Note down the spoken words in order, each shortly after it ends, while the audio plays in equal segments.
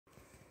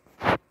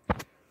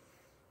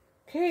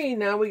Okay,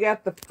 now we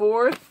got the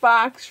 4th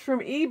box from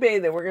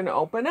eBay that we're going to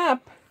open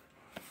up.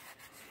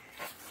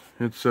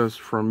 It says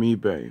from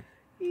eBay.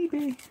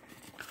 eBay.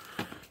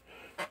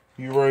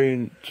 You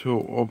ready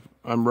to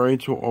I'm ready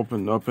to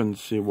open up and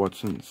see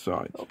what's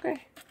inside.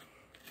 Okay.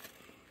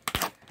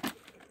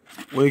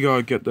 We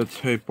gotta get the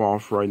tape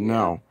off right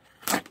now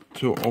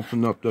to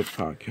open up the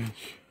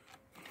package.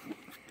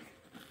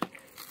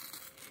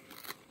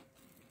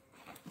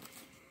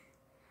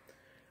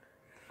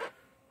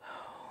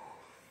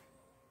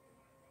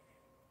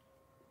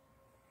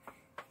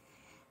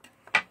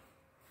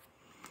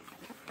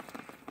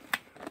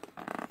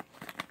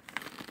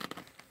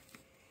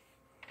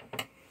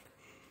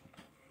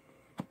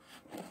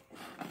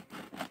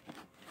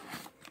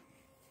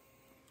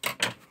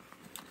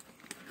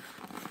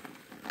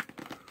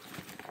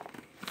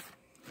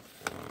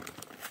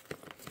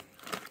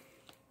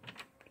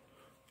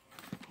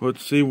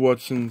 Let's see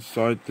what's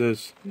inside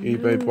this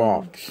eBay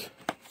box.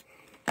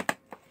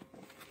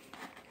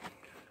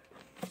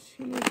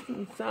 See what's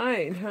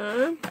inside,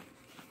 huh?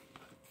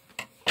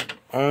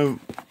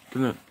 I'm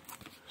gonna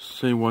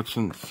see what's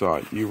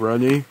inside. You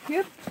ready?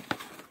 Yep.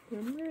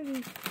 I'm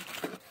ready.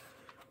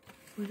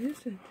 What is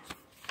it?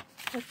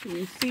 That's a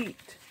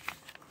receipt.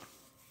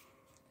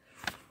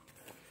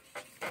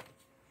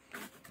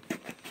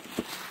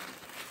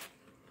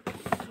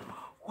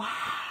 Wow.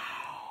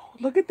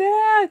 Look at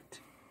that.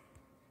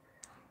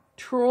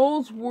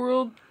 Trolls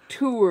World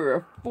Tour,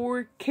 a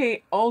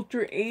 4K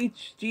Ultra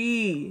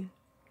HD,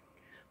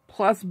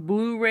 plus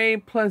Blu-ray,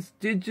 plus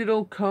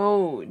digital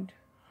code.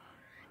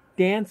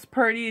 Dance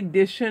Party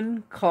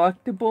Edition,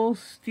 collectible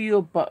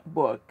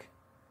Steelbook.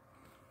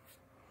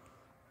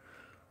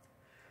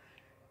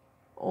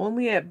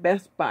 Only at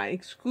Best Buy.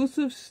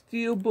 Exclusive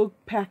Steelbook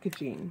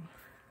packaging.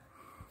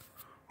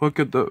 Look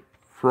at the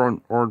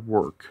front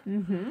artwork.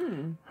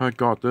 I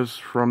got this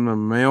from the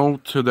mail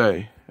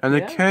today, and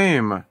it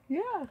came.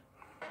 Yeah.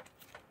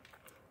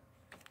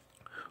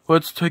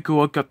 Let's take a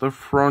look at the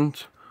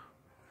front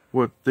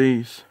with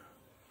these.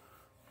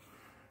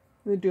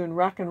 They're doing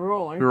rock and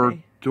roll, aren't They're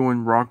they?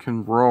 doing rock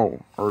and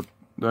roll, are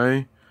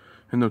they?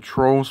 And the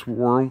Trolls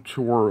World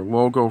Tour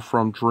logo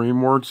from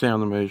DreamWorks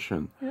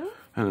Animation. Yeah.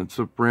 And it's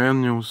a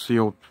brand new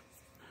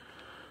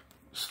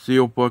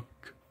Steelbook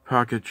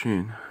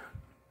packaging.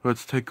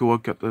 Let's take a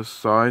look at this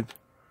side.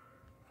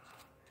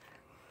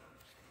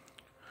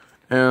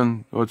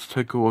 And let's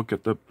take a look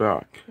at the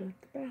back.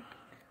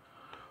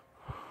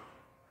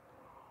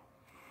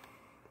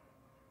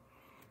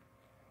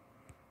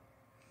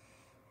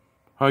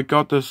 I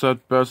got this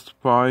at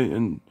Best Buy,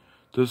 and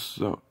this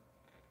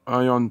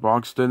I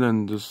unboxed it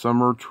in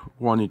December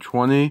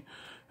 2020,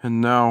 and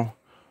now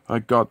I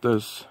got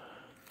this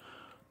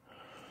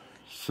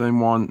same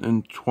one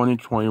in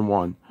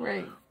 2021.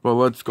 Right. But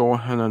let's go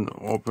ahead and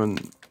open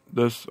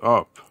this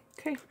up.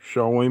 Okay.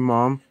 Shall we,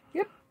 Mom?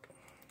 Yep.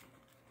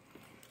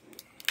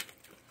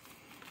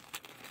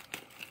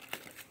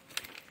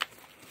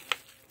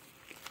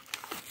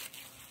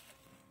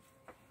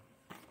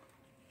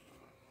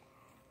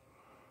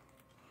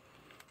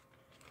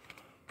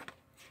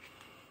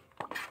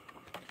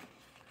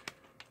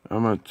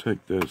 I'm going to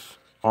take this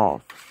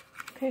off.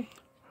 Okay.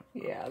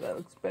 Yeah, that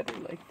looks better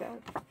like that.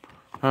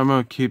 I'm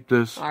going to keep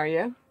this Are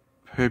you?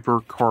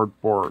 paper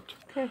cardboard.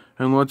 Okay.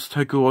 And let's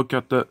take a look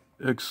at the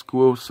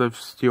exclusive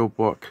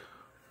Steelbook.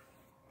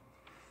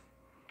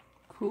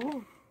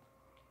 Cool.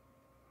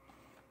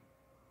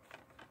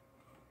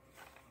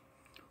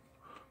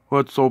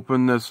 Let's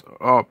open this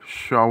up,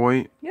 shall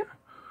we? Yep.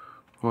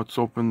 Let's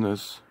open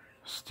this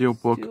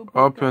Steelbook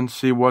up and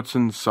see what's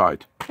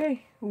inside.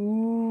 Okay.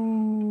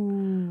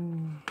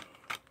 Ooh.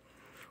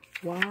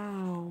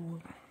 Wow.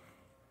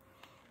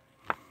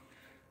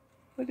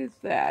 What is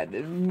that?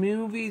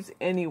 Movies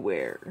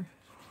Anywhere.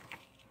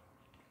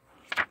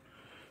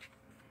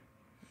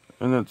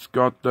 And it's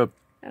got the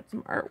That's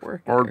some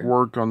artwork.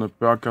 artwork on the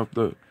back of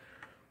the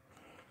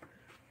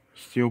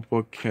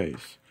Steelbook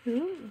case.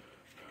 And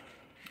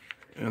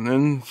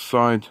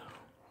inside,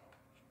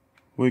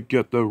 we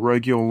get the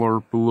regular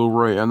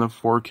Blu-ray and the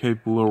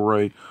 4K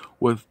Blu-ray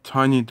with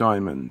Tiny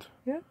Diamond.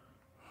 Yep.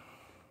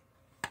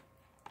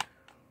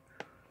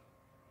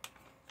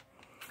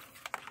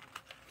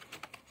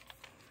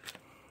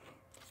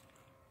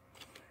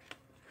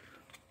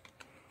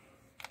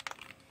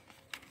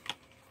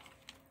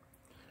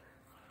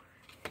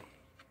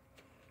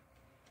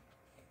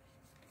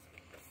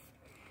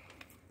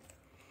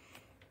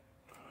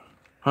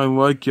 I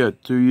like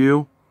it, do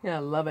you? Yeah, I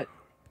love it.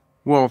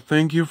 Well,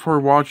 thank you for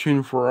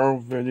watching for our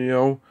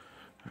video,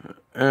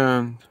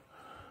 and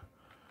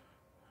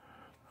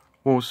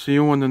we'll see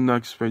you in the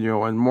next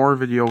video, and more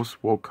videos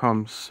will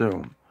come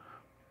soon.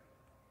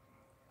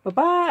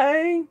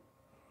 Bye-bye.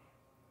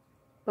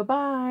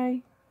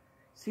 Bye-bye.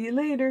 See you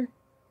later.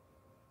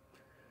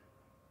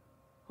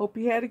 Hope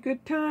you had a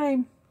good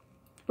time.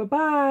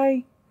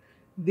 Bye-bye.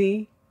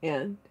 The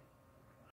end.